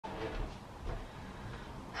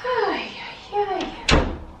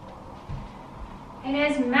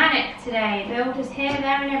today. Builders here,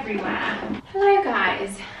 there and everywhere. Hello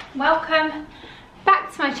guys, welcome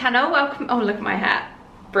back to my channel. Welcome, oh look at my hair,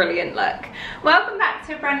 brilliant look. Welcome back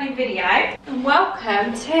to a brand new video and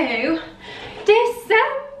welcome to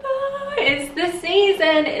December. It's the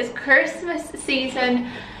season, it's Christmas season.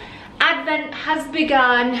 Advent has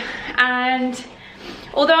begun, and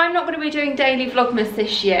although I'm not going to be doing daily Vlogmas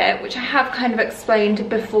this year, which I have kind of explained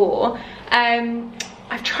before,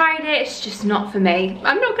 I've tried it, it's just not for me.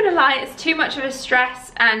 I'm not going to lie, it's too much of a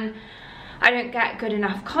stress and I don't get good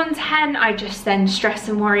enough content. I just then stress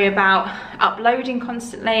and worry about uploading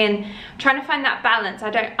constantly and trying to find that balance.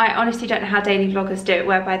 I honestly don't know how daily vloggers do it,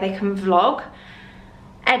 whereby they can vlog,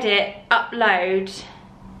 edit, upload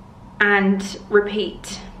and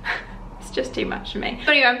repeat. It's just too much for me.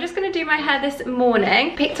 But anyway, I'm just going to do my hair this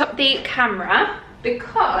morning. Picked up the camera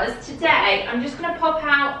because today I'm just going to pop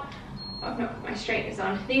out. I've not put my straighteners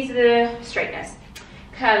on. These are the straighteners,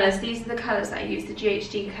 curlers. These are the colours that I use, the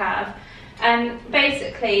GHD curve.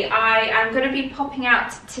 Basically, I am going to be popping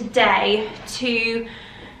out today to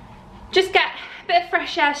just get a bit of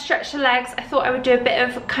fresh air, stretch the legs. I thought I would do a bit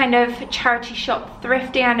of kind of charity shop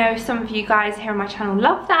thrifting. I know some of you guys here on my channel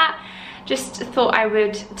love that. Just thought I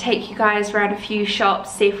would take you guys around a few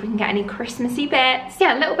shops, see if we can get any Christmassy bits.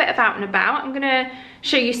 Yeah, a little bit of out and about. I'm gonna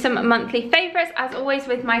show you some monthly favorites, as always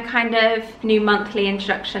with my kind of new monthly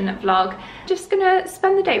introduction vlog. Just gonna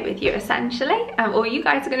spend the day with you essentially, or you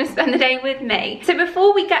guys are gonna spend the day with me. So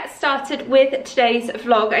before we get started with today's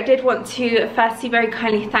vlog, I did want to firstly very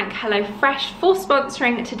kindly thank HelloFresh for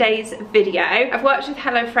sponsoring today's video. I've worked with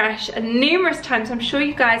HelloFresh numerous times. I'm sure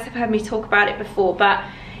you guys have heard me talk about it before, but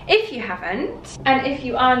if you haven't, and if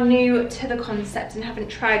you are new to the concept and haven't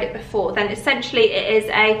tried it before, then essentially it is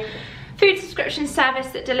a food subscription service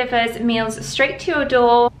that delivers meals straight to your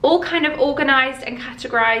door, all kind of organised and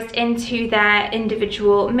categorised into their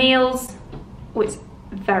individual meals. Oh, it's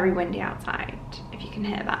very windy outside, if you can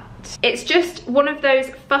hear that. It's just one of those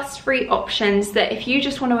fuss-free options that if you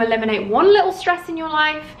just want to eliminate one little stress in your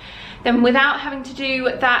life, then without having to do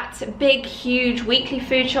that big, huge weekly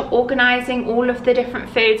food shop organising all of the different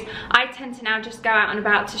foods, I tend to now just go out and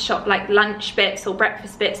about to shop like lunch bits or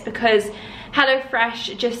breakfast bits, because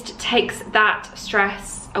HelloFresh just takes that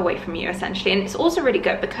stress away from you essentially. And it's also really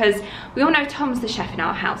good because we all know Tom's the chef in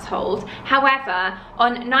our household. However,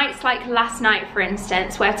 on nights like last night, for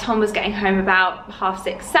instance, where Tom was getting home about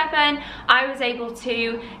 6:30, 7, I was able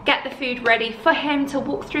to get the food ready for him to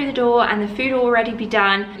walk through the door and the food will already be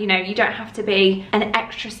done. You know, you don't have to be an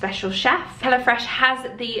extra special chef. HelloFresh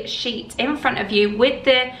has the sheet in front of you with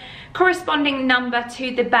the corresponding number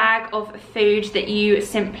to the bag of food that you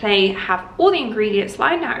simply have all the ingredients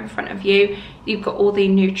lined out in front of you. You've got all the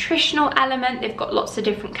nutritional element. They've got lots of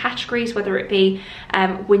different categories, whether it be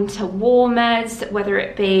winter warmers, whether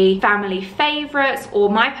it be family favorites, or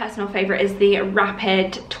my personal favorite is the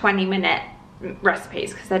rapid 20-minute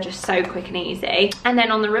recipes, because they're just so quick and easy. And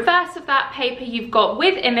then on the reverse of that paper, you've got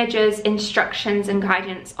with images, instructions and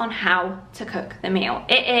guidance on how to cook the meal.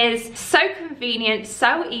 It is so convenient,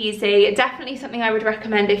 so easy. Definitely something I would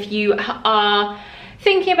recommend if you are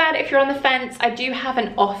thinking about it, if you're on the fence. I do have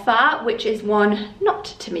an offer, which is one not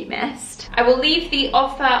to be missed. I will leave the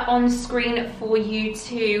offer on screen for you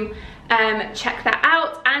to check that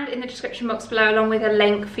out, and in the description box below, along with a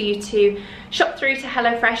link for you to shop through to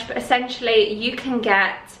HelloFresh. But essentially you can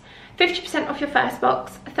get 50% off your first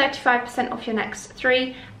box, 35% off your next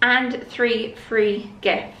 3, and 3 free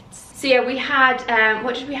gifts. So yeah, we had,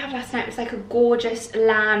 what did we have last night? It was like a gorgeous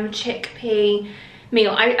lamb chickpea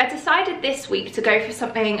meal. I decided this week to go for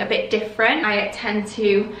something a bit different. I tend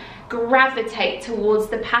to gravitate towards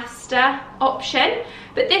the pasta option,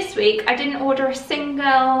 but this week I didn't order a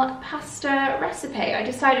single pasta recipe. I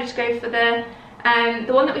decided to go for the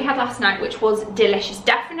one that we had last night, which was delicious.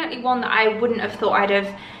 Definitely one that I wouldn't have thought I'd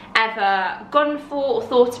have ever gone for or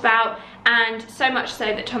thought about, and so much so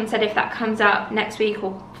that Tom said if that comes up next week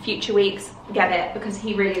or future weeks, get it, because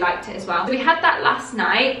he really liked it as well. So we had that last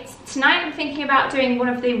night. Tonight I'm thinking about doing one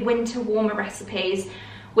of the winter warmer recipes,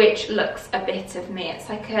 which looks a bit of me. It's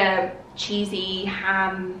like a cheesy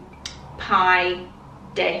ham pie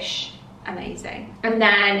dish. Amazing. And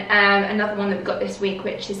then another one that we got this week,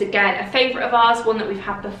 which is again a favourite of ours, one that we've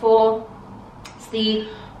had before. It's the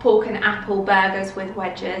pork and apple burgers with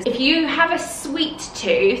wedges. If you have a sweet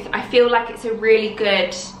tooth, I feel like it's a really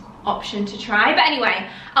good option to try. But anyway,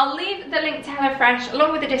 I'll leave the link to HelloFresh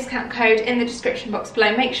along with the discount code in the description box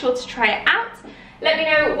below. Make sure to try it out let me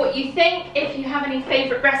know what you think. If you have any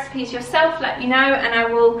favourite recipes yourself, let me know, and I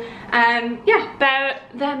will yeah, bear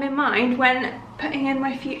them in mind when putting in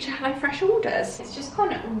my future HelloFresh orders. It's just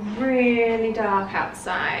gone really dark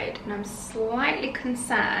outside, and I'm slightly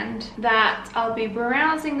concerned that I'll be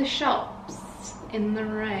browsing the shops in the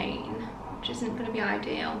rain, which isn't going to be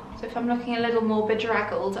ideal. So if I'm looking a little more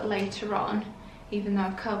bedraggled later on, even though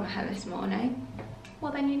I've curled my hair this morning,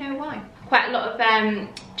 well then you know why. Quite a lot of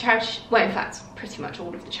charity, well in fact pretty much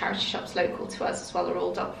all of the charity shops local to us as well are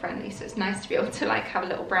all dog friendly, so it's nice to be able to like have a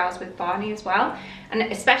little browse with Barney as well. And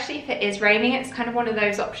especially if it is raining, it's kind of one of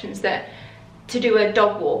those options that to do a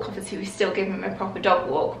dog walk, obviously we still give him a proper dog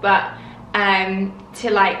walk, but to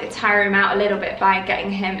like tire him out a little bit by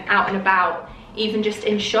getting him out and about, even just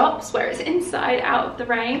in shops where it's inside out of the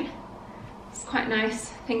rain. It's quite a nice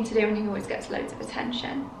thing to do, and he always gets loads of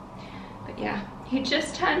attention. But yeah, he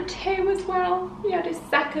just turned 2 as well. He had his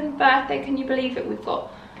 2nd birthday. Can you believe it? We've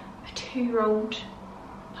got a 2-year-old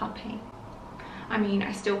puppy. I mean,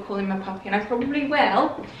 I still call him a puppy, and I probably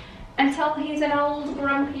will until he's an old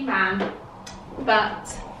grumpy man.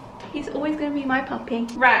 But he's always going to be my puppy.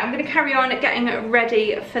 Right, I'm going to carry on getting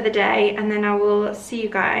ready for the day, and then I will see you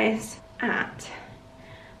guys at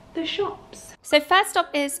the shops. So first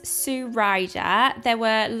up is Sue Ryder. There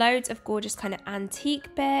were loads of gorgeous kind of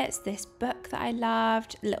antique bits, this book that I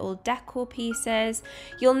loved, little decor pieces.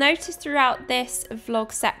 You'll notice throughout this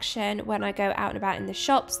vlog section when I go out and about in the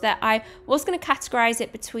shops that I was going to categorize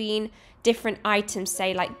it between different items,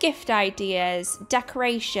 say like gift ideas,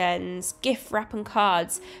 decorations, gift wrap and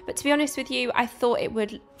cards. But to be honest with you, I thought it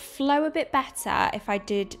would flow a bit better if I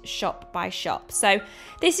did shop by shop. So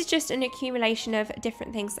this is just an accumulation of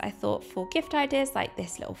different things that I thought for gift ideas, like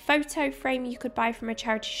this little photo frame you could buy from a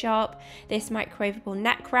charity shop, this microwavable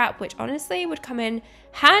neck wrap, which honestly would come in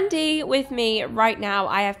handy with me right now.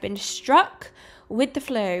 I have been struck with the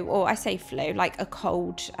flu, or I say flu, like a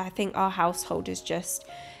cold. I think our household is just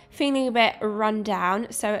feeling a bit run down,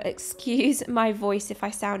 so excuse my voice if I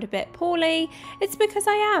sound a bit poorly. It's because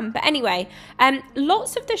I am. But anyway,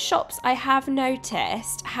 lots of the shops I have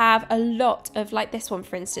noticed have a lot of, like this one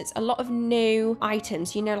for instance, a lot of new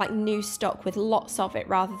items, you know, like new stock with lots of it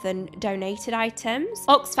rather than donated items.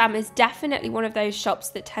 Oxfam is definitely one of those shops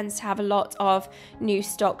that tends to have a lot of new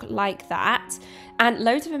stock like that. And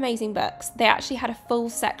loads of amazing books. They actually had a full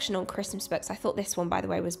section on Christmas books. I thought this one, by the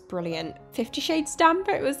way, was brilliant. 50 Shades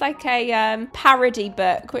Damper. It was like a parody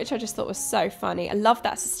book, which I just thought was so funny. I love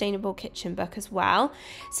that sustainable kitchen book as well.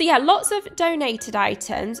 So yeah, lots of donated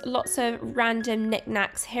items, lots of random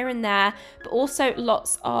knickknacks here and there, but also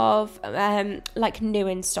lots of like new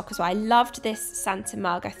in stock as well. I loved this Santa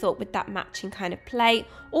mug, I thought, with that matching kind of plate.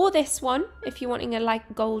 Or this one, if you're wanting a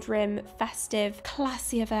like gold rim, festive,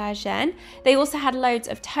 classier version. They also had loads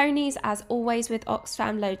of Tonys, as always with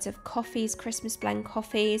Oxfam, loads of coffees, Christmas blend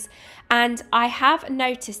coffees. And I have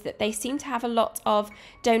noticed that they seem to have a lot of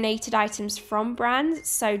donated items from brands.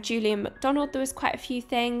 So Julian McDonald, there was quite a few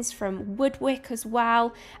things from Woodwick as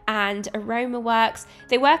well, and Aroma Works.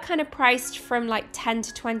 They were kind of priced from like 10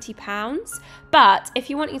 to 20 pounds. But if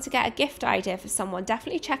you're wanting to get a gift idea for someone,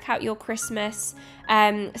 definitely check out your Christmas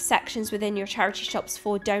sections within your charity shops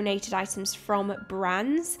for donated items from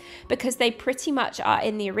brands, because they pretty much are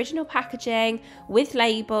in the original packaging with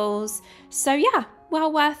labels. So yeah, well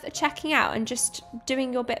worth checking out and just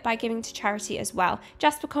doing your bit by giving to charity as well.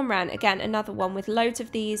 Jasper Conran, again, another one with loads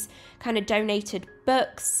of these kind of donated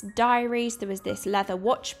books, diaries. There was this leather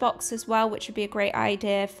watch box as well, which would be a great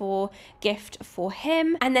idea for gift for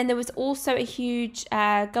him. And then there was also a huge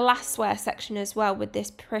glassware section as well with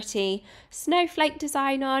this pretty snowflake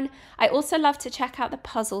design on. I also love to check out the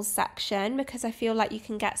puzzles section because I feel like you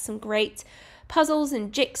can get some great puzzles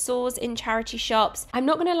and jigsaws in charity shops. I'm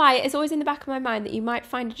not gonna lie, it's always in the back of my mind that you might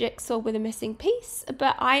find a jigsaw with a missing piece,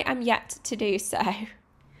 but I am yet to do so.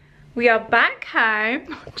 We are back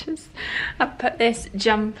home. I've put this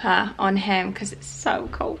jumper on him because it's so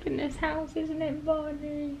cold in this house, isn't it,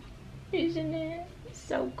 Barney? Isn't it? It's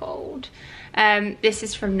so cold. This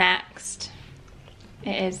is from Next.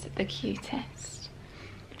 It is the cutest.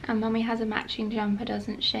 And Mummy has a matching jumper,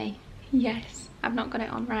 doesn't she? Yes. I've not got it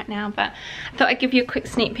on right now, but I thought I'd give you a quick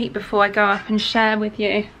sneak peek before I go up and share with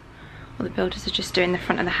you. Well, the builders are just doing the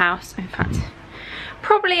front of the house. In fact,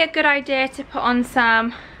 probably a good idea to put on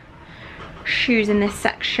some shoes in this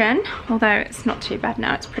section, although it's not too bad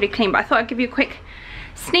now, it's pretty clean. But I thought I'd give you a quick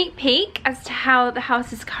sneak peek as to how the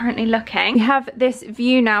house is currently looking. We have this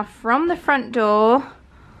view now from the front door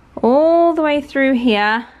all the way through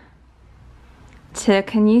here to,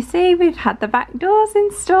 can you see, we've had the back doors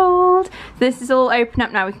installed. So this is all open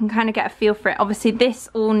up now, we can kind of get a feel for it. Obviously this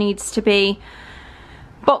all needs to be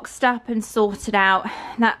boxed up and sorted out.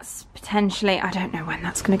 That's potentially, I don't know when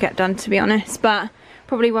that's going to get done, to be honest, but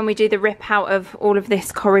probably when we do the rip out of all of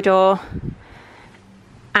this corridor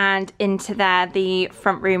and into there, the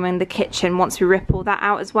front room and the kitchen, once we rip all that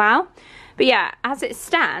out as well. But yeah, as it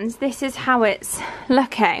stands, this is how it's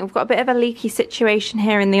looking. We've got a bit of a leaky situation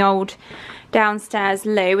here in the old downstairs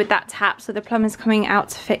loo with that tap, so the plumber's coming out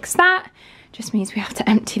to fix that. Just means we have to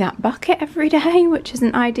empty that bucket every day, which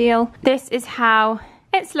isn't ideal. This is how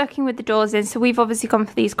it's looking with the doors in. So we've obviously gone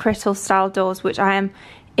for these crystal style doors, which I am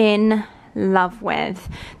in love with.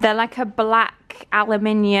 They're like a black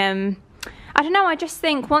aluminium. I don't know, I just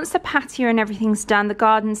think once the patio and everything's done, the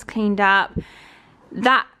garden's cleaned up,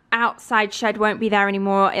 that outside shed won't be there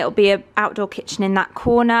anymore. It'll be an outdoor kitchen in that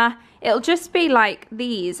corner. It'll just be like,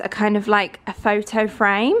 these are kind of like a photo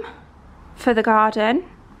frame for the garden.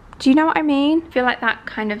 Do you know what I mean? I feel like that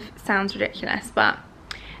kind of sounds ridiculous, but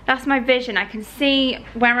that's my vision. I can see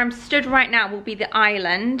where I'm stood right now will be the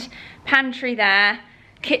island, pantry there,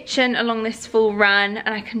 kitchen along this full run,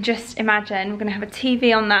 and I can just imagine we're gonna have a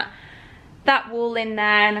TV on that wall in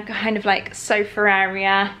there, and a kind of like sofa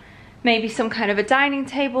area, maybe some kind of a dining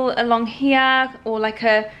table along here, or like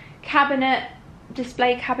a cabinet,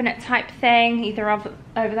 display cabinet type thing, either over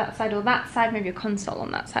that side or that side, maybe a console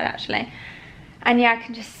on that side actually. And yeah, I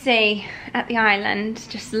can just see at the island,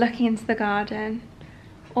 just looking into the garden,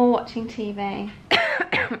 or watching TV.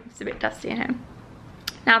 It's a bit dusty in here.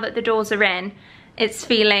 Now that the doors are in, it's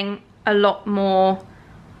feeling a lot more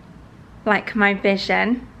like my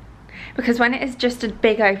vision. Because when it is just a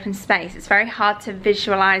big open space, it's very hard to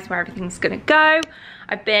visualize where everything's gonna go.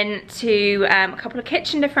 I've been to a couple of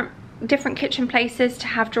different kitchen places to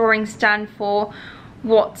have drawings done for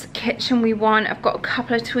what kitchen we want. I've got a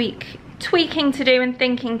couple of tweaking to do and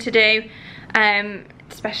thinking to do,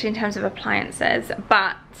 especially in terms of appliances.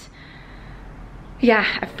 But yeah,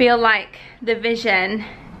 I feel like the vision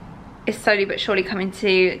is slowly but surely coming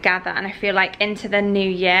together, and I feel like into the new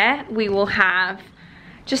year we will have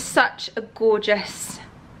just such a gorgeous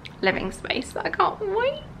living space that I can't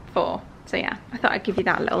wait for. So yeah, I thought I'd give you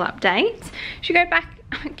that little update. Should we go back?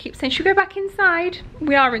 I keep saying, should we go back inside?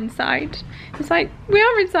 We are inside. It's like, we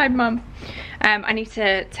are inside, Mum. I need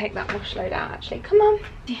to take that wash load out actually. Come on.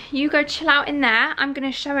 You go chill out in there. I'm going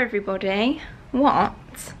to show everybody what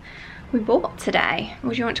we bought today.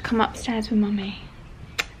 Or do you want to come upstairs with Mummy?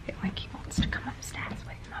 I feel like he wants to come upstairs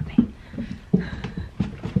with Mummy.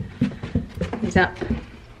 He's up.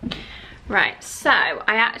 Right, so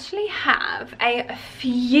I actually have a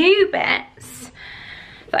few bits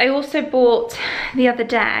that I also bought the other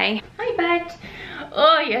day. Hi, bud.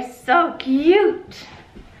 Oh, you're so cute.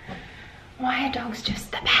 Why are dogs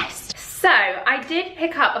just the best? So I did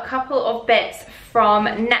pick up a couple of bits from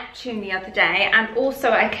Neptune the other day, and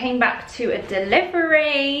also I came back to a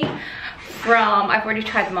delivery from, I've already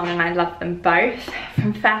tried them on and I love them both,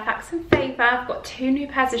 from Fairfax and Favour. I've got 2 new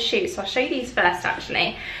pairs of shoes, so I'll show you these first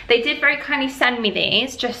actually. They did very kindly send me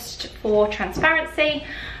these just for transparency,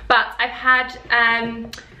 but I've had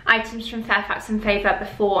items from Fairfax and Favour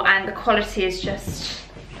before, and the quality is just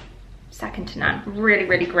second to none. Really,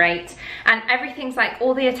 really great. And everything's like,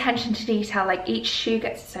 all the attention to detail, like each shoe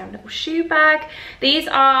gets its own little shoe bag. These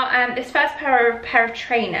are this first pair of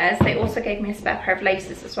trainers. They also gave me a spare pair of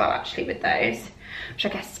laces as well actually with those, which I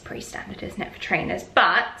guess is pretty standard, isn't it, for trainers?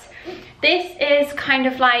 But this is kind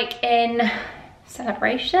of like in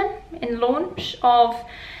celebration, in launch of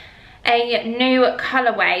a new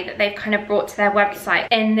colorway that they've kind of brought to their website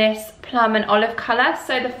in this plum and olive color.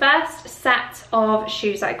 So the first set of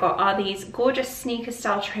shoes I got are these gorgeous sneaker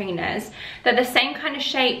style trainers. They're the same kind of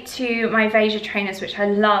shape to my Veja trainers, which I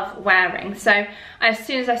love wearing. So as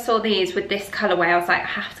soon as I saw these with this colorway, I was like, I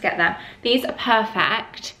have to get them. These are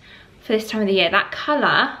perfect for this time of the year. That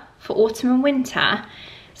color for autumn and winter,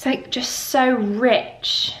 it's like just so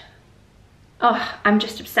rich. Oh, I'm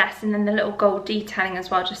just obsessed. And then the little gold detailing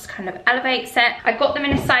as well just kind of elevates it. I got them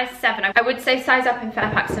in a size 7. I would say size up in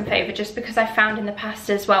Fairfax and Favour, just because I found in the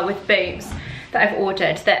past as well with boots that I've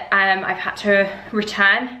ordered that I've had to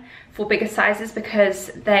return for bigger sizes,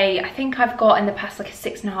 because I think I've got in the past like a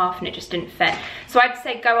 6.5 and it just didn't fit. So I'd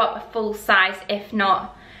say go up a full size, if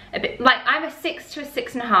not a bit. Like I'm a 6 to a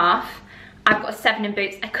 6.5. I've got a 7 in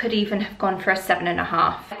boots. I could even have gone for a 7.5.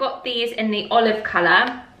 I got these in the olive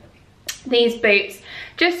colour. These boots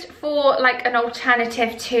just for like an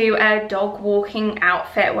alternative to a dog walking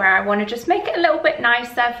outfit, where I want to just make it a little bit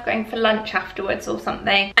nicer for going for lunch afterwards or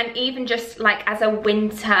something, and even just like as a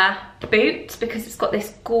winter boot, because it's got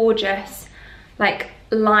this gorgeous like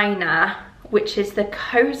liner, which is the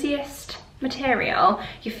coziest material,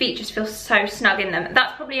 your feet just feel so snug in them.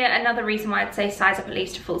 That's probably another reason why I'd say size up at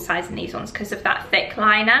least a full size in these ones, because of that thick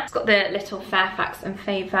liner. It's got the little Fairfax and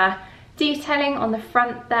Favour detailing on the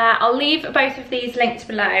front there. I'll leave both of these linked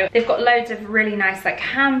below. They've got loads of really nice like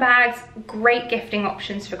handbags, great gifting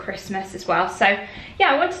options for Christmas as well. So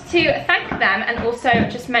yeah, I wanted to thank them and also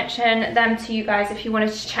just mention them to you guys if you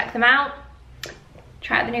wanted to check them out.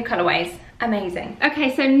 Try out the new colorways, amazing.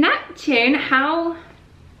 Okay, so Neptune, how...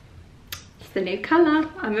 the new colour.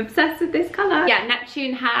 I'm obsessed with this colour. Yeah,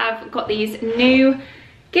 Neptune have got these new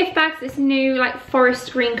gift bags, this new like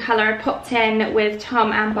forest green colour. I popped in with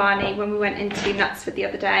Tom and Barney when we went into Knutsford the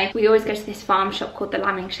other day. We always go to this farm shop called the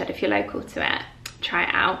Lambing Shed. If you're local to it, try it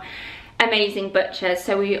out. Amazing butchers,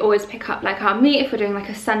 so we always pick up like our meat if we're doing like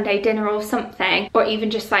a Sunday dinner or something, or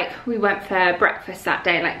even just like we went for breakfast that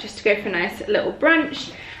day, like just to go for a nice little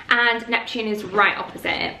brunch. And Neptune is right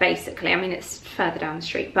opposite it, basically. I mean, it's further down the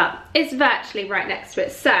street, but it's virtually right next to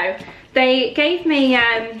it. So they gave me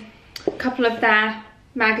a couple of their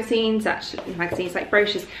magazines, actually magazines like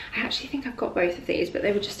brochures. I actually think I've got both of these, but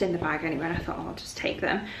they were just in the bag anyway, and I thought, oh, I'll just take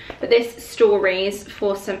them. But this stories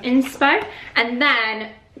for some inspo, and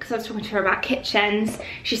then because I was talking to her about kitchens,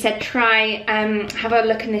 she said try have a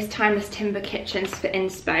look in this Timeless Timber kitchens for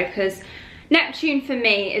inspo, because Neptune for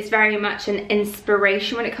me is very much an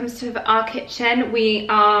inspiration when it comes to our kitchen. We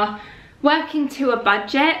are working to a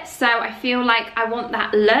budget, so I feel like I want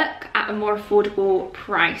that look at a more affordable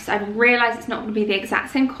price. I realise it's not going to be the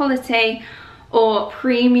exact same quality or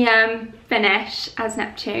premium finish as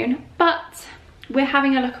Neptune, but we're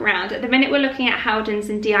having a look around. At the minute we're looking at Howdens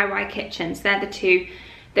and DIY kitchens. They're the two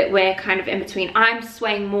that we're kind of in between. I'm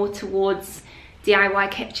swaying more towards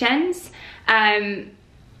DIY kitchens.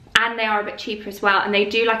 And they are a bit cheaper as well, and they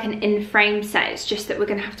do like an in-frame set. It's just that we're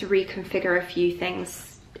going to have to reconfigure a few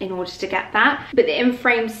things in order to get that. But the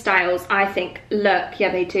in-frame styles, I think, look,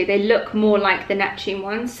 yeah, they do. They look more like the Neptune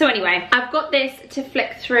ones. So anyway, I've got this to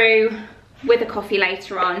flick through with a coffee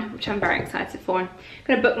later on, which I'm very excited for. I'm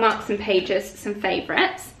going to bookmark some pages, some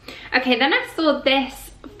favourites. Okay, then I saw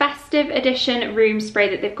this festive edition room spray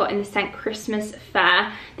that they've got in the scent Christmas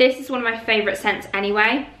Fair. This is one of my favourite scents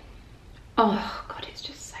anyway. Oh God, it's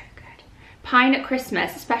just so good. Pine at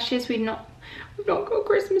Christmas, especially as we've not got a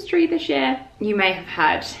Christmas tree this year. You may have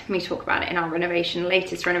heard me talk about it in our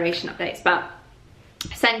latest renovation updates, but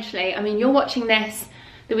essentially, I mean, you're watching this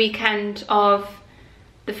the weekend of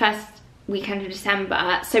the first weekend of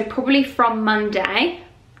December, so probably from Monday,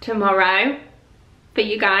 tomorrow, for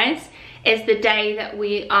you guys, is the day that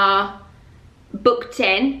we are booked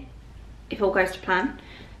in, if all goes to plan,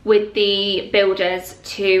 with the builders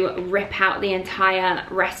to rip out the entire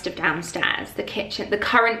rest of downstairs. The kitchen, the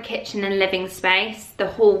current kitchen and living space, the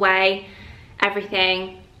hallway,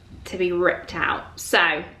 everything to be ripped out.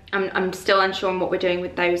 So I'm still unsure on what we're doing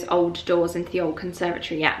with those old doors into the old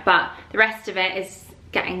conservatory yet, but the rest of it is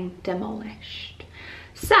getting demolished.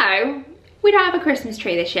 So we don't have a Christmas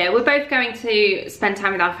tree this year. We're both going to spend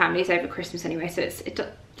time with our families over Christmas anyway, so it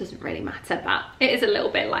doesn't really matter, but it is a little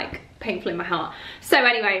bit like painful in my heart. So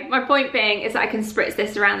anyway, my point being is that I can spritz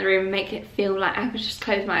this around the room and make it feel like I could just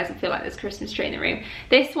close my eyes and feel like there's a Christmas tree in the room.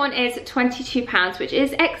 This one is £22, which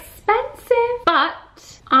is expensive, but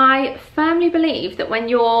I firmly believe that when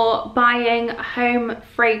you're buying home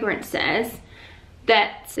fragrances,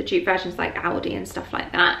 that the dupe versions like Aldi and stuff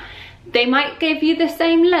like that, they might give you the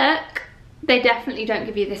same look, they definitely don't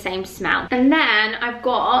give you the same smell. And then I've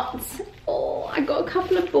got, I got a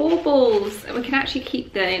couple of baubles, and we can actually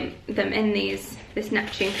keep them in this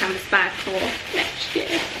Neptune canvas bag for next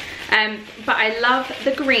year. But I love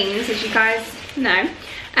the greens, as you guys know.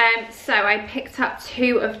 So I picked up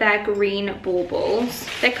 2 of their green baubles.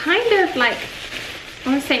 They're kind of like, I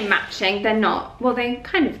want to say matching, they're not. Well, they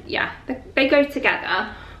kind of, yeah, they go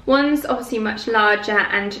together. One's obviously much larger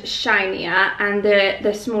and shinier, and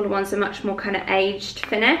the smaller ones are much more kind of aged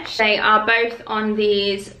finish. They are both on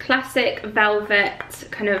these classic velvet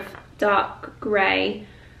kind of dark grey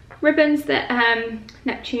ribbons that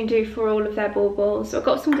Neptune do for all of their baubles. So I've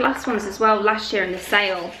got some glass ones as well last year in the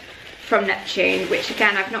sale from Neptune, which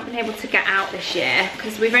again I've not been able to get out this year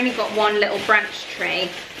because we've only got one little branch tree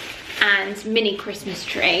and mini Christmas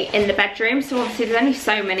tree in the bedroom, so obviously there's only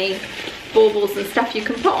so many baubles and stuff you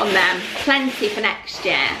can put on them. Plenty for next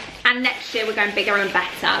year, and next year we're going bigger and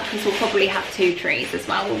better because we'll probably have 2 trees as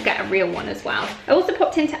well. We'll get a real one as well. I also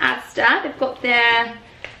popped into Asda. They've got their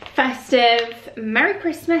festive Merry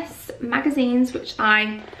Christmas magazines, which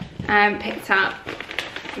I picked up.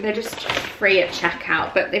 They're just free at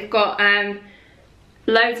checkout, but they've got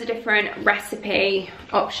loads of different recipe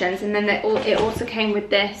options, and then it also came with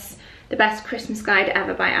this The best Christmas guide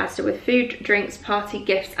ever by Asda, with food, drinks, party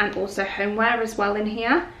gifts, and also homeware as well in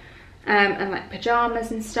here. And like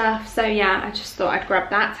pajamas and stuff. So yeah, I just thought I'd grab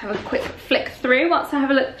that to have a quick flick through whilst I have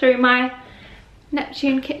a look through my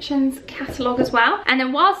Neptune Kitchens catalogue as well. And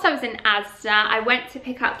then whilst I was in Asda, I went to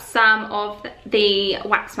pick up some of the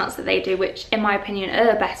wax melts that they do, which in my opinion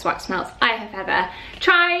are the best wax melts I have ever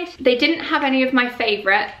tried. They didn't have any of my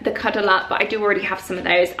favourite, the Cuddle Up, but I do already have some of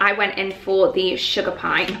those. I went in for the Sugar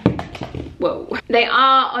Pine. Whoa. They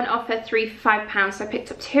are on offer 3 for £5, so I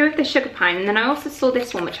picked up 2 of the Sugar Pine, and then I also saw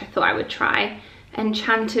this one which I thought I would try,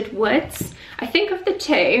 Enchanted Woods. I think of the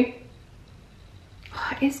two,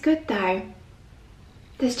 oh, it's good though.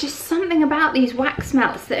 There's just something about these wax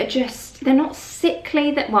melts that are just, they're not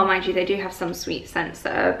sickly. That, well, mind you, they do have some sweet scents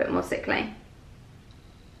that are a bit more sickly.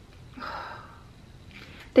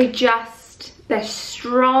 They're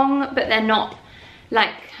strong, but they're not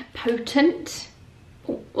like potent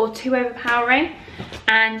or too overpowering.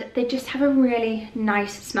 And they just have a really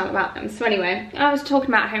nice smell about them. So anyway, I was talking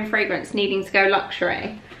about home fragrance needing to go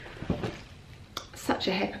luxury. Such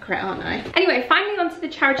a hypocrite, aren't I? Anyway, finally onto the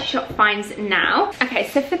charity shop finds now. Okay,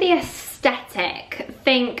 so for the aesthetic,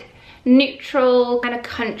 think neutral kind of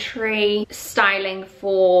country styling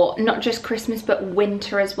for not just Christmas but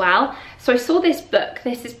winter as well. So I saw this book.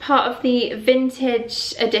 This is part of the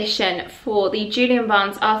vintage edition for the Julian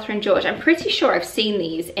Barnes Arthur and George. I'm pretty sure I've seen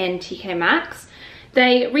these in TK Maxx.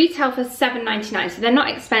 They retail for £7.99, so they're not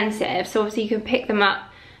expensive. So obviously you can pick them up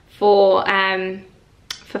for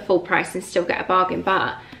full price and still get a bargain,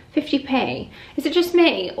 but 50p. Is it just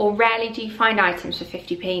me, or rarely do you find items for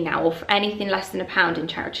 50p now, or for anything less than £1 in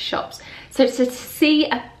charity shops? So to see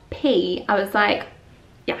a p, I was like,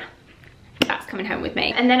 yeah, that's coming home with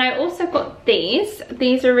me. And then I also got these.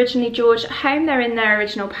 These are originally George at home. They're in their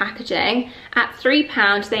original packaging at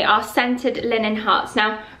 £3. They are scented linen hearts.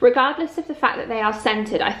 Now, regardless of the fact that they are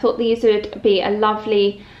scented, I thought these would be a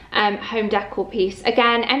lovely home decor piece.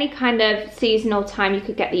 Again, any kind of seasonal time, you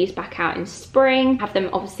could get these back out in spring, have them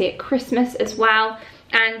obviously at Christmas as well.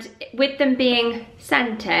 And with them being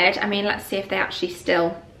scented, I mean, let's see if they actually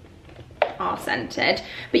still are scented,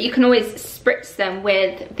 but you can always spritz them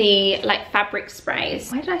with the like fabric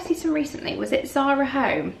sprays. Where did I see some recently? Was it Zara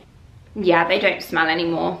Home? Yeah, they don't smell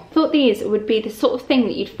anymore. Thought these would be the sort of thing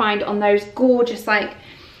that you'd find on those gorgeous like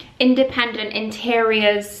independent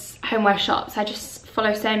interiors homeware shops. I just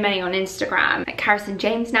follow so many on Instagram. Like Caris and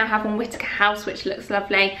James now have on Whittaker House, which looks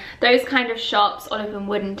lovely. Those kind of shops, Olive and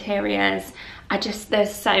Wood Interiors,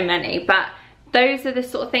 there's so many, but those are the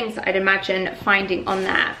sort of things that I'd imagine finding on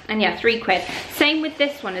there. And yeah, £3. Same with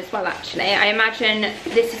this one as well, actually. I imagine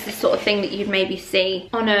this is the sort of thing that you'd maybe see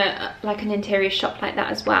on like an interior shop like that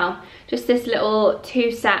as well. Just this little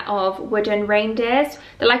 2 set of wooden reindeers.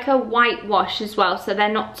 They're like a whitewash as well, so they're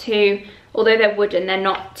not too, although they're wooden, they're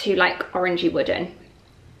not too like orangey wooden.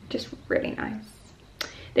 Just really nice.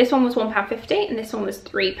 This one was £1.50 and this one was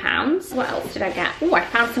 £3. What else did I get? Oh, I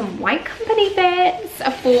found some White Company bits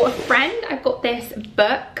for a friend. I've got this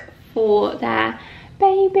book for their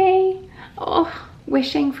baby. Oh,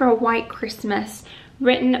 Wishing for a White Christmas.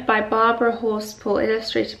 Written by Barbara Horspool,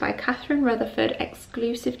 illustrated by Catherine Rutherford,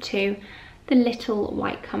 exclusive to the Little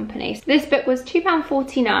White Company. So this book was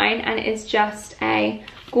 £2.49 and it is just a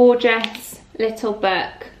gorgeous little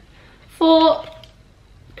book for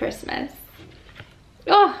Christmas.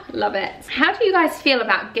 Oh, love it. How do you guys feel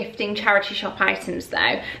about gifting charity shop items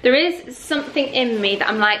though? There is something in me that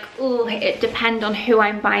I'm like, oh, it depends on who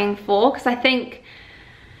I'm buying for, because I think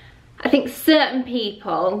certain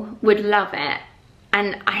people would love it,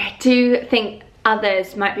 and I do think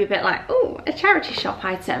others might be a bit like, oh, a charity shop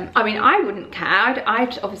item. I mean, I wouldn't care.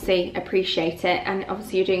 I'd obviously appreciate it, and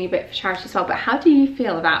obviously you're doing a bit for charity as well, but how do you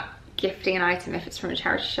feel about gifting an item if it's from a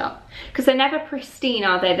charity shop? Because they're never pristine,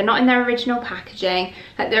 are they? They're not in their original packaging.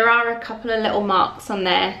 Like, there are a couple of little marks on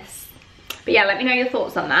this. But yeah, let me know your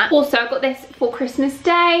thoughts on that. Also, I got this for Christmas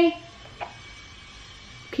Day.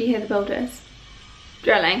 Can you hear the builders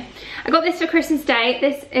drilling? I got this for Christmas Day.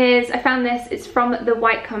 This is, I found this, it's from the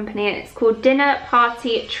White Company, and it's called Dinner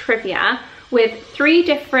Party Trivia, with 3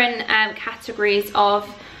 different categories of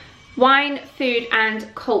wine, food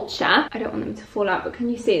and culture. I don't want them to fall out, but can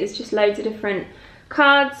you see there's just loads of different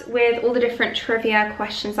cards with all the different trivia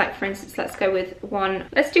questions. Like, for instance, let's go with one.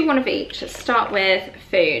 Let's do one of each. Let's start with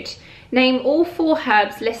food. Name all 4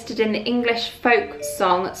 herbs listed in the English folk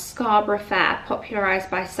song Scarborough Fair, popularised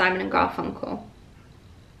by Simon and Garfunkel.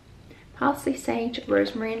 Parsley, sage,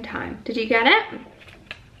 rosemary and thyme. Did you get it?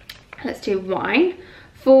 Let's do wine.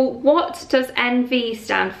 For what does NV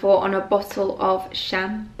stand for on a bottle of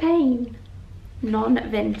champagne?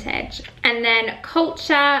 non-vintage. And then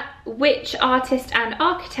culture, which artist and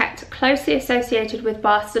architect closely associated with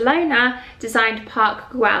Barcelona designed Park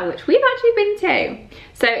Güell, which we've actually been to.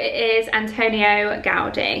 So it is Antonio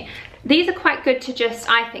Gaudi. These are quite good to just,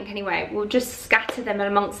 I think anyway, we'll just scatter them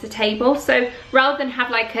amongst the table. So rather than have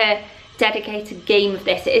like a dedicated game of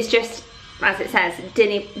this, it is just, as it says,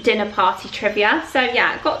 dinner party trivia. So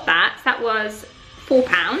yeah, I got that. So that was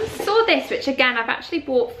 £4. Saw this, which again I've actually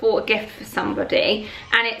bought for a gift for somebody,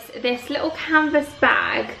 and it's this little canvas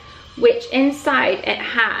bag, which inside it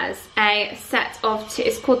has a set of two.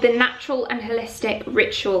 It's called the Natural and Holistic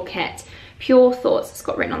Ritual Kit, Pure Thoughts. It's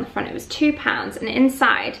got written on the front. It was £2, and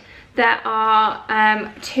inside there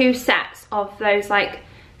are 2 sets of those like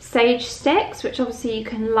sage sticks, which obviously you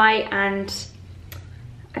can light, and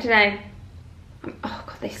I don't know, oh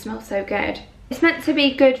god, they smell so good. It's meant to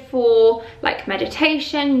be good for like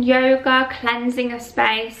meditation, yoga, cleansing a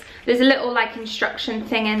space. There's a little like instruction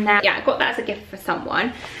thing in there. Yeah, I got that as a gift for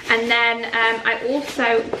someone. And then I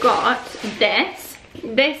also got this.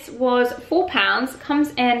 This was £4.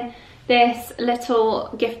 Comes in this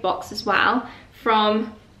little gift box as well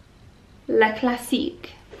from Le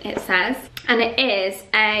Classique, it says. And it is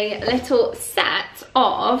a little set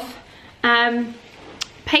of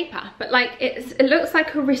paper, but like it looks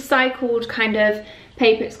like a recycled kind of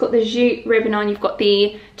paper. It's got the jute ribbon on. You've got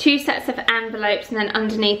the 2 sets of envelopes, and then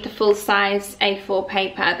underneath the full-size A4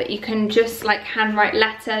 paper that you can just like handwrite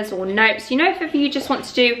letters or notes. You know, if you just want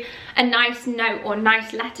to do a nice note or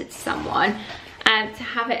nice letter to someone, to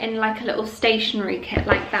have it in like a little stationery kit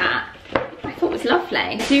like that, I thought was lovely.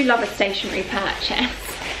 I do love a stationery purchase.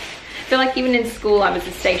 I feel like even in school I was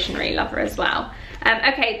a stationery lover as well.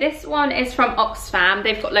 Okay, this one is from Oxfam.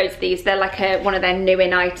 They've got loads of these. They're like one of their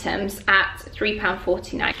new-in items at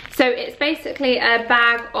 £3.49. So it's basically a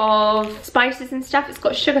bag of spices and stuff. It's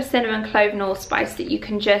got sugar, cinnamon, clove and allspice that you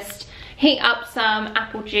can just heat up some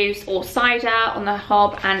apple juice or cider on the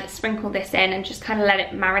hob and sprinkle this in and just kind of let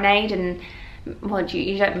it marinate. And well,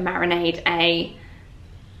 you don't marinate a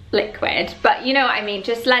liquid, but you know what I mean.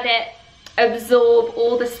 Just let it absorb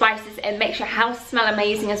all the spices and makes your house smell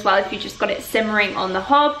amazing as well if you just got it simmering on the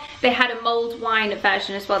hob. They had a mulled wine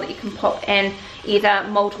version as well that you can pop in either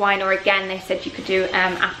mulled wine, or again they said you could do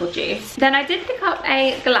apple juice. Then I did pick up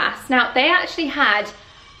a glass. Now they actually had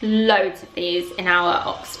loads of these in our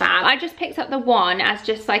Oxfam. I just picked up the one as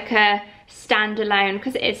just like a standalone,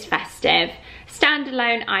 because it is festive,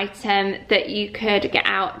 standalone item that you could get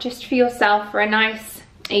out just for yourself for a nice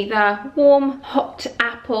either warm hot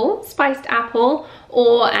apple, spiced apple,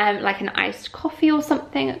 or like an iced coffee or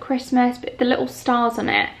something at Christmas. But the little stars on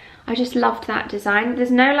it, I just loved that design.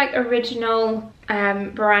 There's no like original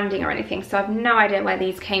branding or anything, so I have no idea where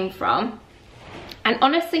these came from. And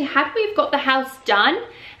honestly, had we got the house done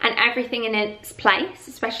and everything in its place,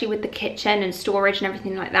 especially with the kitchen and storage and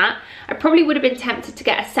everything like that, I probably would have been tempted to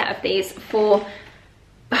get a set of these for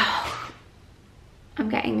I'm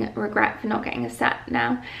getting regret for not getting a set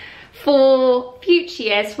now. For future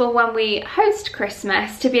years, for when we host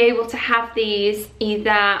Christmas, to be able to have these either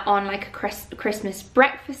on like a Christmas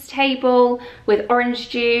breakfast table with orange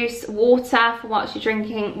juice, water for whilst you're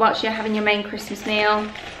drinking, whilst you're having your main Christmas meal.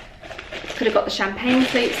 Could have got the champagne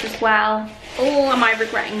flutes as well. Oh, am I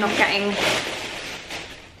regretting not getting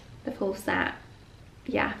the full set?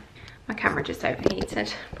 Yeah, my camera just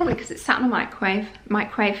overheated. Probably because it's sat on a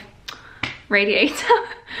microwave radiator.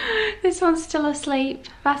 This one's still asleep,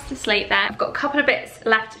 fast asleep there. I've got a couple of bits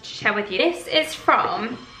left to share with you. This is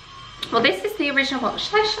from, well, this is the original box.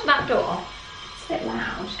 Should I shut that door? It's a bit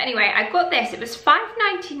loud. Anyway, I got this. It was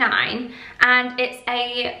 $5.99 and it's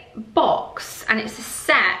a box and it's a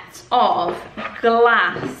set of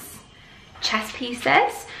glass chess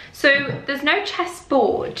pieces. So there's no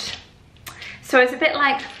chessboard. So it's a bit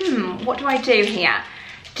like, what do I do here?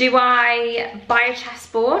 Do I buy a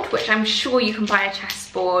chessboard, which I'm sure you can buy a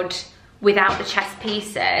chessboard without the chess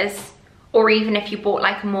pieces, or even if you bought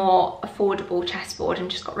like a more affordable chessboard and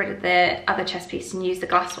just got rid of the other chess pieces and used the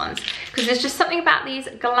glass ones. Because there's just something about these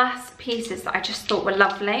glass pieces that I just thought were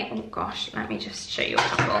lovely. Oh gosh, let me just show you a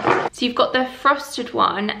couple. So you've got the frosted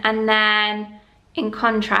one, and then in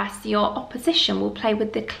contrast, your opposition will play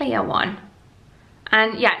with the clear one.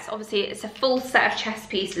 And yes, obviously it's a full set of chess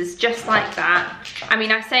pieces, just like that. I mean,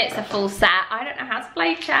 I say it's a full set. I don't know how to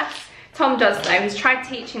play chess. Tom does though, he's tried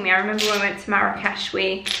teaching me. I remember when we went to Marrakesh,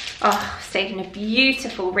 we stayed in a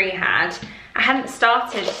beautiful rehab. I hadn't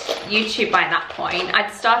started YouTube by that point. I'd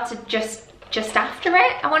started just after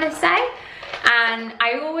it, I want to say. And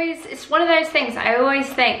it's one of those things, I always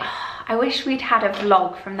think, I wish we'd had a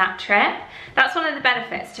vlog from that trip. That's one of the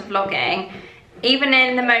benefits to vlogging. even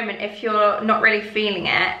in the moment, if you're not really feeling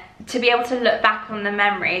it, to be able to look back on the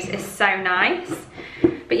memories is so nice.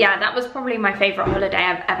 But yeah, that was probably my favourite holiday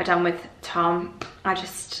I've ever done with Tom. I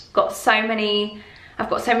just got so many, I've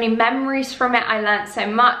got so many memories from it. I learnt so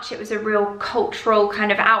much. It was a real cultural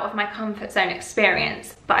kind of out of my comfort zone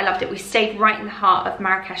experience, but I loved it. We stayed right in the heart of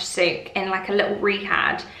Marrakesh Souk in like a little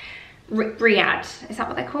riad, is that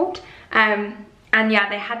what they're called? And yeah,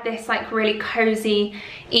 they had this like really cozy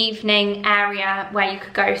evening area where you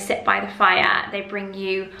could go sit by the fire. They bring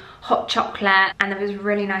you hot chocolate, and there was a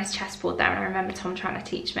really nice chessboard there, and I remember Tom trying to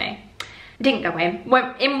teach me. Didn't go in,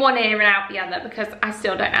 went in one ear and out the other because I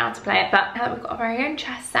still don't know how to play it, but now that we've got our very own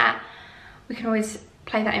chess set, we can always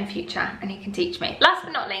play that in future and he can teach me. Last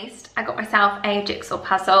but not least, I got myself a jigsaw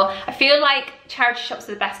puzzle. I feel like charity shops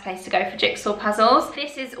are the best place to go for jigsaw puzzles.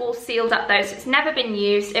 This is all sealed up though, so it's never been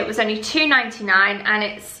used. It was only $2.99 and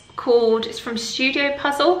it's from Studio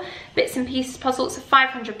Puzzle, Bits and Pieces Puzzle. It's a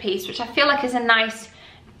 500 piece, which I feel like is a nice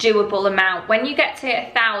doable amount. When you get to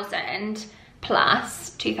 1,000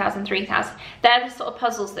 plus 2,000, 3,000, they're the sort of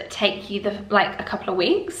puzzles that take you like a couple of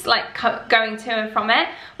weeks, like going to and from it.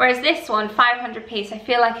 Whereas this one, 500 piece, I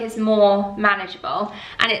feel like is more manageable.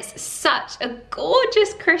 And it's such a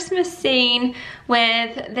gorgeous Christmas scene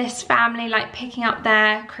with this family like picking up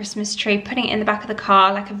their Christmas tree, putting it in the back of the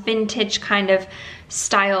car, like a vintage kind of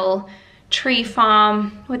style tree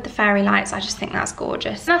farm with the fairy lights. I just think that's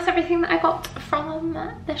gorgeous. And that's everything that I got from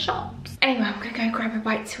the shops. Anyway, I'm gonna go grab a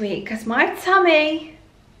bite to eat because my tummy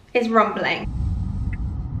is rumbling.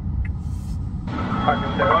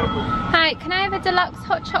 Hi, can I have a deluxe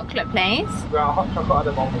hot chocolate, please? We're out of hot chocolate at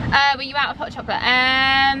the moment. Were you out of hot chocolate?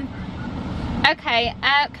 Okay,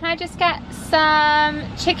 can I just get some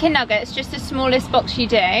chicken nuggets, just the smallest box you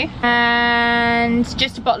do, and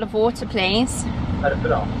just a bottle of water, please.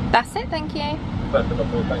 That's it, thank you. Thank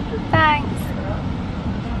you. Thanks.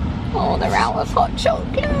 Oh, they're out of hot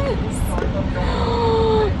chocolates.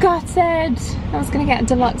 Gutted. I was gonna get a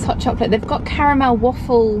deluxe hot chocolate. They've got caramel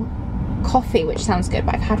waffle coffee, which sounds good,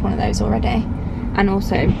 but I've had one of those already. And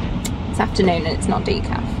also, it's afternoon and it's not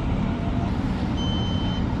decaf.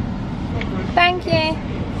 Thank you.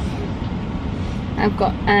 I've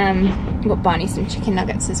got Barney some chicken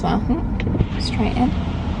nuggets as well. Straight in.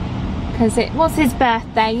 Because it was his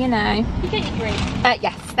birthday, you know. You get your drink?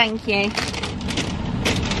 Yes, thank you.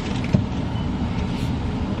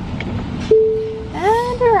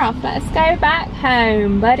 And we're off. Let's go back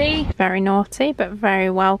home, buddy. Very naughty, but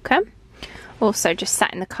very welcome. Also just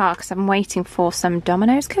sat in the car because I'm waiting for some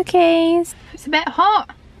Domino's cookies. It's a bit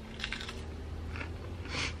hot.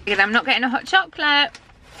 Because I'm not getting a hot chocolate.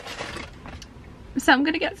 So I'm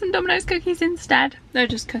gonna get some Domino's cookies instead. They're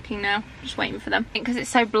just cooking now, just waiting for them. Because it's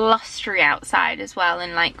so blustery outside as well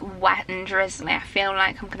and like wet and drizzly, I feel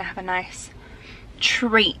like I'm gonna have a nice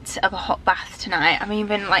treat of a hot bath tonight. I'm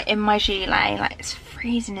even like in my gilet, like it's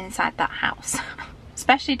freezing inside that house.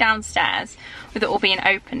 Especially downstairs with it all being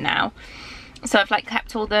open now. So I've like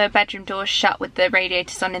kept all the bedroom doors shut with the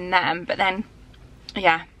radiators on in them, but then,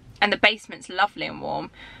 yeah. And the basement's lovely and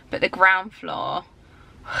warm, but the ground floor,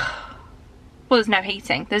 well, there's no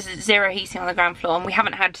heating. There's zero heating on the ground floor, and we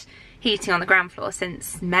haven't had heating on the ground floor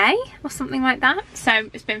since May or something like that.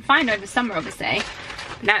 So it's been fine over summer, obviously.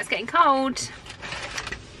 But now it's getting cold.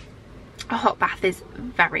 A hot bath is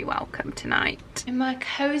very welcome tonight. In my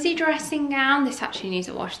cozy dressing gown, this actually needs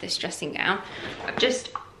a wash, this dressing gown. I've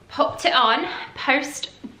just popped it on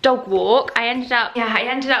post dog walk. I ended up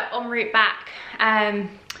en route back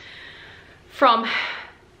from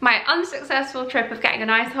my unsuccessful trip of getting a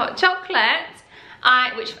nice hot chocolate,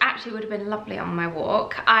 which actually would have been lovely on my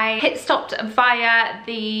walk. I hit stopped via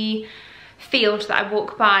the field that I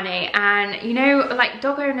walk Barney, and you know, like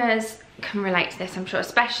dog owners can relate to this, I'm sure,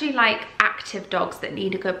 especially like active dogs that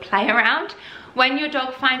need a good play around. When your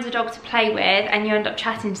dog finds a dog to play with and you end up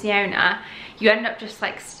chatting to the owner, you end up just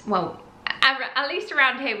like, well, at least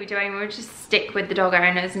around here we do, and we'll just stick with the dog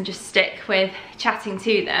owners and just stick with chatting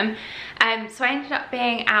to them. So I ended up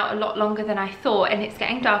being out a lot longer than I thought, and it's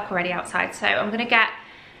getting dark already outside, so I'm gonna get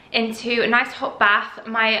into a nice hot bath.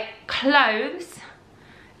 My clothes,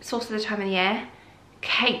 it's also the time of the year,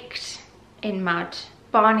 caked in mud.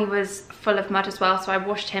 Barney was full of mud as well, so I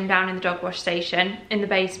washed him down in the dog wash station in the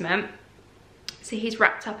basement. So he's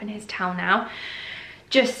wrapped up in his towel now,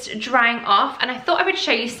 just drying off. And I thought I would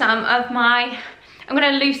show you some of my, I'm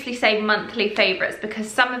gonna loosely say monthly favorites, because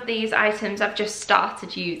some of these items I've just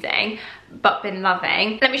started using but been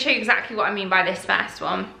loving. Let me show you exactly what I mean by this first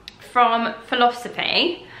one. From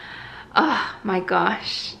Philosophy, oh my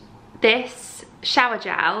gosh, this shower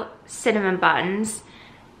gel cinnamon buns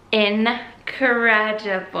in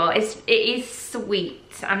incredible. It is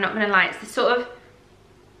sweet, I'm not gonna lie. It's the sort of,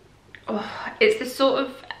 it's the sort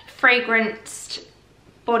of fragranced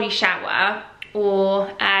body shower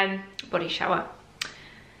or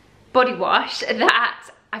body wash that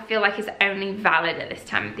I feel like is only valid at this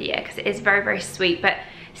time of the year because it is very, very sweet. But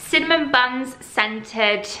cinnamon buns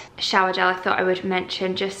scented shower gel I thought I would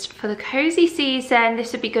mention just for the cozy season.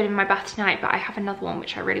 This would be good in my bath tonight, but I have another one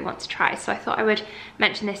which I really want to try, so I thought I would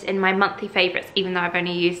mention this in my monthly favorites, even though I've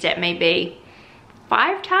only used it maybe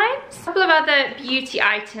 5 times. A couple of other beauty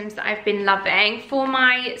items that I've been loving. For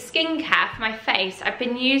my skincare, for my face, I've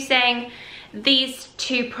been using these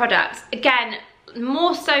 2 products. Again,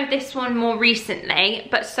 more so this one more recently,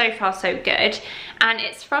 but so far so good. And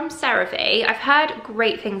it's from CeraVe. I've heard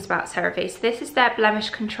great things about CeraVe. So this is their blemish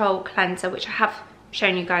control cleanser, which I have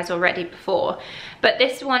shown you guys already before, but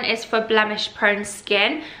this one is for blemish prone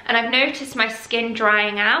skin. And I've noticed my skin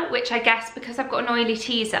drying out, which I guess because I've got an oily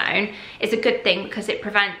T-zone is a good thing because it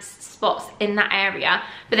prevents spots in that area,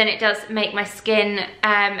 but then it does make my skin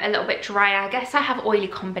a little bit drier. I guess I have oily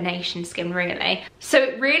combination skin really, so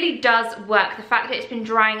it really does work. The fact that it's been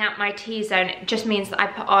drying out my T-zone just means that I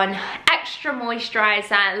put on extra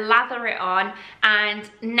moisturizer, lather it on, and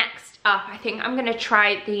next up I think I'm gonna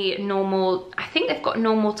try the normal. I think they've got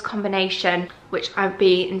normal to combination, which I'd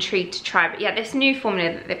be intrigued to try. But yeah, this new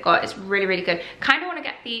formula that they've got is really, really good. Kind of want to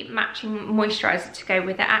get the matching moisturizer to go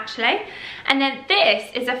with it actually. And then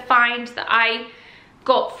this is a find that I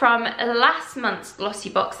got from last month's glossy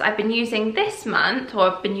box I've been using this month, or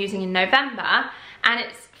I've been using in November, and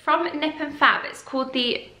it's from Nip and Fab. It's called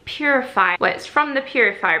the Purify. Well, it's from the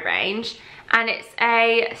Purify range, and it's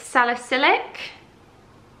a salicylic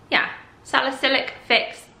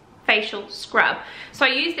fix facial scrub. So I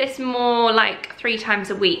use this more like 3 times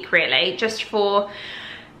a week really, just for,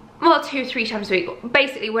 well, 2-3 times a week.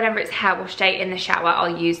 Basically whenever it's hair wash day in the shower,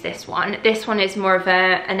 I'll use this one. This one is more of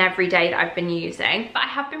an everyday that I've been using, but I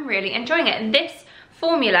have been really enjoying it. And this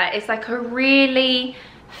formula is like a really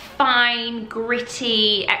fine,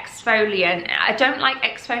 gritty exfoliant. I don't like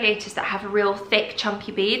exfoliators that have real thick,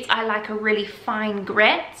 chunky beads. I like a really fine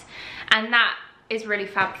grit, and that is really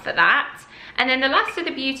fab for that. And then the last of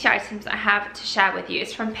the beauty items I have to share with you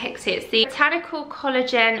is from Pixi. It's the Botanical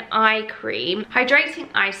Collagen Eye Cream. Hydrating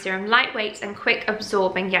eye serum, lightweight and quick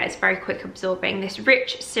absorbing. Yeah, it's very quick absorbing. This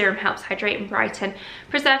rich serum helps hydrate and brighten,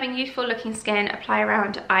 preserving youthful looking skin. Apply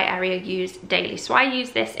around eye area, use daily. So I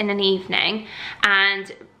use this in an evening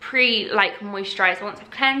and moisturize once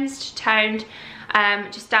I've cleansed, toned.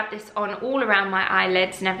 Just dab this on all around my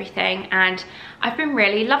eyelids and everything, and I've been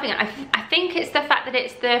really loving it. I think it's the fact that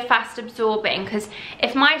it's the fast absorbing, because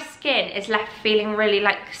if my skin is left feeling really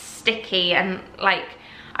like sticky and like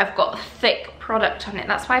I've got thick product on it,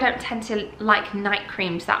 that's why I don't tend to like night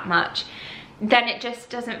creams that much, then it just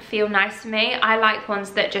doesn't feel nice to me. I like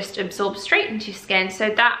ones that just absorb straight into your skin, so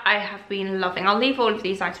that I have been loving. I'll leave all of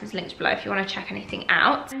these items linked below if you want to check anything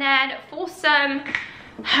out. And then for some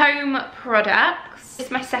home products,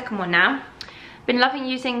 it's my second one now. Been loving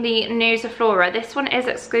using the Nusa Flora. This one is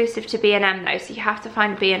exclusive to B&M though, so you have to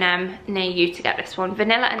find B&M near you to get this one.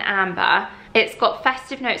 Vanilla and amber. It's got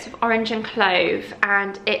festive notes of orange and clove,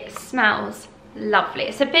 and it smells lovely.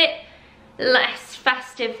 It's a bit less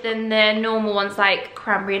festive than the normal ones like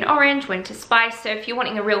cranberry and orange, winter spice. So if you're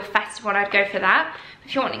wanting a real festive one, I'd go for that.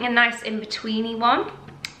 If you're wanting a nice in-betweeny one,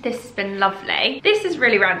 this has been lovely. This is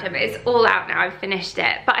really random, it's all out now, I've finished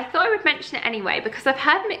it, but I thought I would mention it anyway because I've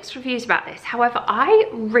heard mixed reviews about this. However, I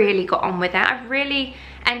really got on with it. I've really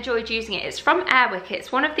enjoyed using it. It's from Airwick.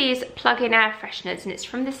 It's one of these plug-in air fresheners, and it's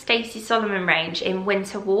from the Stacey Solomon range in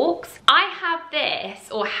Winter Walks. I have this,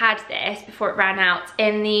 or had this before it ran out,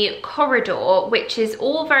 in the corridor, which is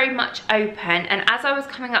all very much open, and as I was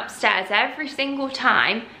coming upstairs, every single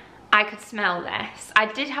time I could smell this.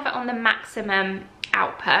 I did have it on the maximum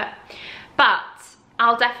output, but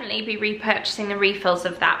I'll definitely be repurchasing the refills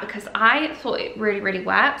of that because I thought it really, really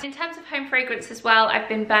worked. In terms of home fragrance as well, I've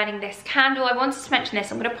been burning this candle. I wanted to mention this.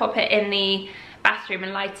 I'm going to pop it in the bathroom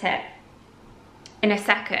and light it in a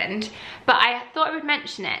second, but I thought I would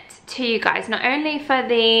mention it to you guys, not only for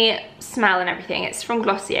the smell and everything. It's from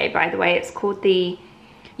Glossier, by the way. It's called the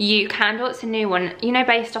You candle. It's a new one, you know,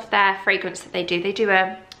 based off their fragrance that they do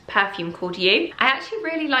a perfume called You. I actually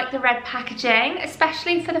really like the red packaging,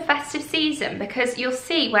 especially for the festive season, because you'll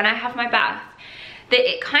see when I have my bath that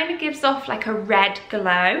it kind of gives off like a red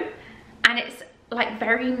glow, and it's like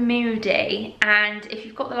very moody, and if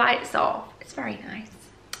you've got the lights off, it's very nice.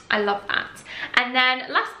 I love that. And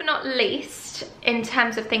then last but not least, in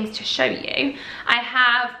terms of things to show you, I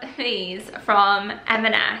have these from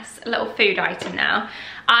M&S, a little food item now.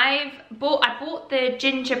 I bought the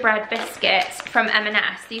gingerbread biscuits from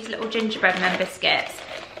M&S, these little gingerbread men biscuits,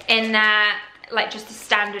 in their, like, just a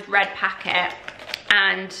standard red packet,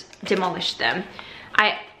 and demolished them.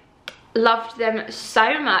 I loved them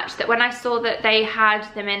so much that when I saw that they had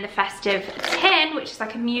them in the festive tin, which is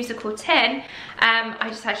like a musical tin, I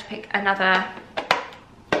decided to pick another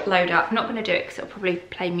load up. I'm not going to do it because it'll probably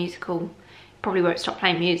play musical, probably won't stop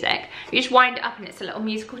playing music. You just wind it up and it's a little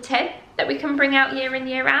musical tin that we can bring out year in,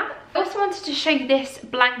 year out. I also wanted to show you this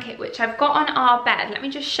blanket which I've got on our bed. Let me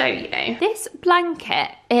just show you. This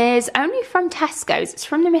blanket is only from Tesco's. It's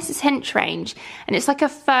from the Mrs. Hinch range, and it's like a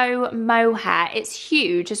faux mohair. It's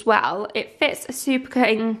huge as well. It fits a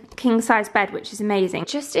super king size bed, which is amazing. It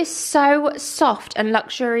just is so soft and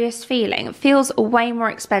luxurious feeling. It feels way more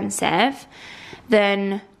expensive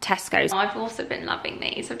than Tesco's. I've also been loving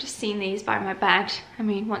these. I've just seen these by my bed. I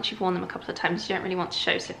mean, once you've worn them a couple of times, you don't really want to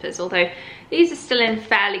show slippers, although these are still in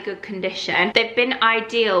fairly good condition. They've been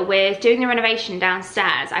ideal with doing the renovation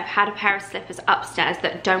downstairs. I've had a pair of slippers upstairs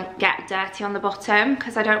that don't get dirty on the bottom,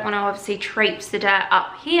 because I don't want to obviously traipse the dirt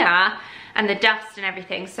up here and the dust and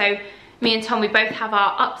everything. So me and Tom, we both have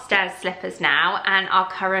our upstairs slippers now and our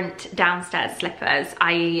current downstairs slippers,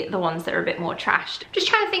 i.e. the ones that are a bit more trashed. Just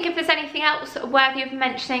trying to think if there's anything else worthy of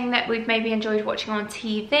mentioning that we've maybe enjoyed watching on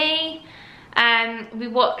TV. We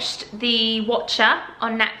watched The Watcher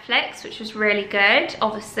on Netflix, which was really good.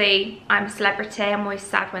 Obviously, I'm a Celebrity. I'm always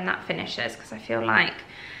sad when that finishes because I feel like,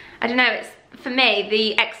 I don't know, it's, for me,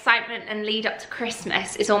 the excitement and lead up to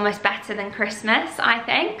Christmas is almost better than Christmas, I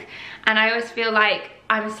think. And I always feel like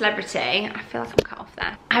I'm a Celebrity. I feel like I'm cut off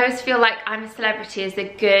there. I always feel like I'm a Celebrity is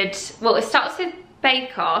a good, well, it starts with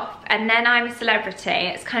Bake Off and then I'm a Celebrity.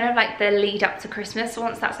 It's kind of like the lead up to Christmas. So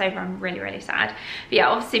once that's over, I'm really, really sad. But yeah,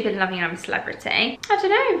 obviously been loving I'm a Celebrity. I don't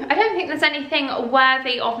know. I don't think there's anything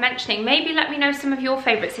worthy of mentioning. Maybe let me know some of your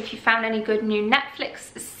favorites if you found any good new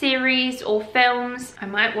Netflix series or films. I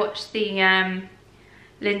might watch the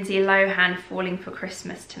Lindsay Lohan Falling for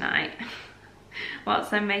Christmas tonight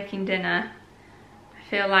whilst I'm making dinner. I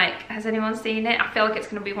feel like, has anyone seen it? I feel like it's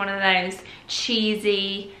going to be one of those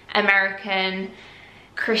cheesy American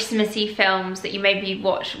Christmassy films that you maybe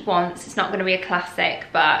watch once. It's not going to be a classic,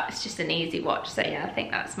 but it's just an easy watch. So yeah, I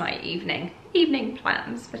think that's my evening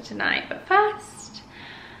plans for tonight. But first,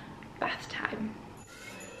 bath time.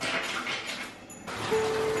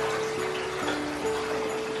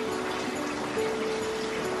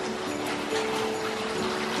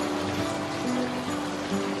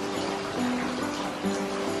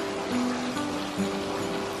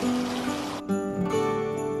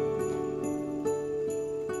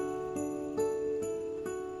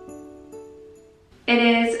 It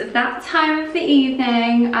is that time of the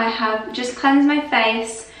evening. I have just cleansed my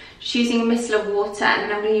face, just using a micellar water, and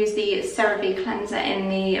then I'm going to use the CeraVe cleanser in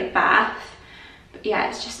the bath. But yeah,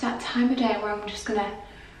 it's just that time of day where I'm just going to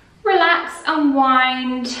relax,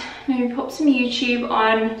 unwind, maybe pop some YouTube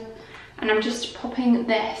on, and I'm just popping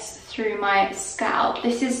this through my scalp.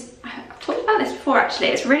 This is, I've talked about this before actually,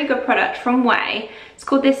 it's a really good product from Way. It's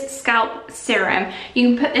called this scalp serum.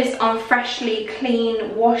 You can put this on freshly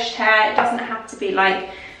clean washed hair. It doesn't have to be like,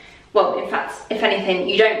 well, in fact, if anything,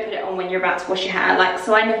 you don't put it on when you're about to wash your hair. Like,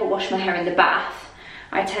 so I never wash my hair in the bath.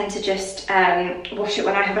 I tend to just wash it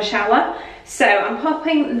when I have a shower. So I'm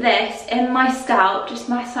popping this in my scalp, just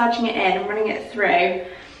massaging it in and running it through,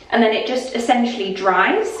 and then it just essentially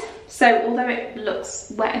dries. So although it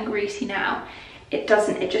looks wet and greasy now, it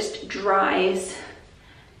doesn't, it just dries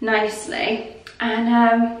nicely.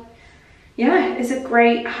 And yeah, it's a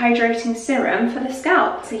great hydrating serum for the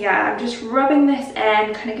scalp. So yeah, I'm just rubbing this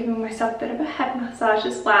in, kind of giving myself a bit of a head massage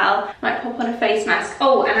as well. Might pop on a face mask.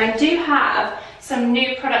 Oh, and I do have some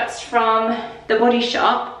new products from the Body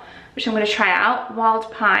Shop, which I'm going to try out.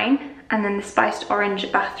 Wild Pine, and then the Spiced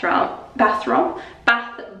Orange Bath Bomb.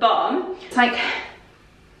 It's like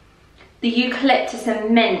the eucalyptus and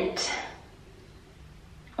mint.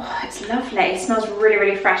 Oh, it's lovely. It smells really,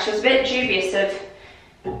 really fresh. I was a bit dubious of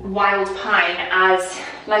Wild Pine as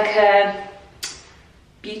like a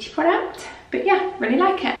beauty product, but yeah, really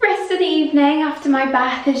like it. Rest of the evening after my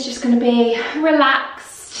bath is just going to be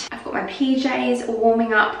relaxed. I've got my PJs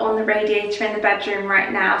warming up on the radiator in the bedroom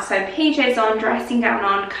right now. So PJs on, dressing gown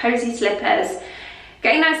on, cozy slippers,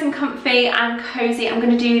 getting nice and comfy and cozy. I'm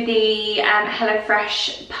going to do the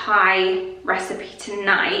HelloFresh pie recipe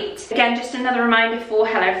tonight. Again, just another reminder for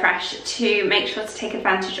HelloFresh to make sure to take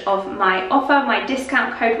advantage of my offer, my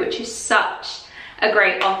discount code, which is such a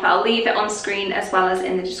great offer. I'll leave it on screen as well as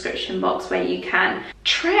in the description box where you can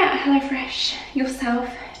try out HelloFresh yourself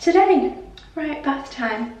today. Right, bath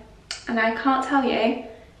time. And I can't tell you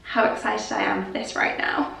how excited I am for this right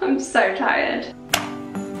now. I'm so tired.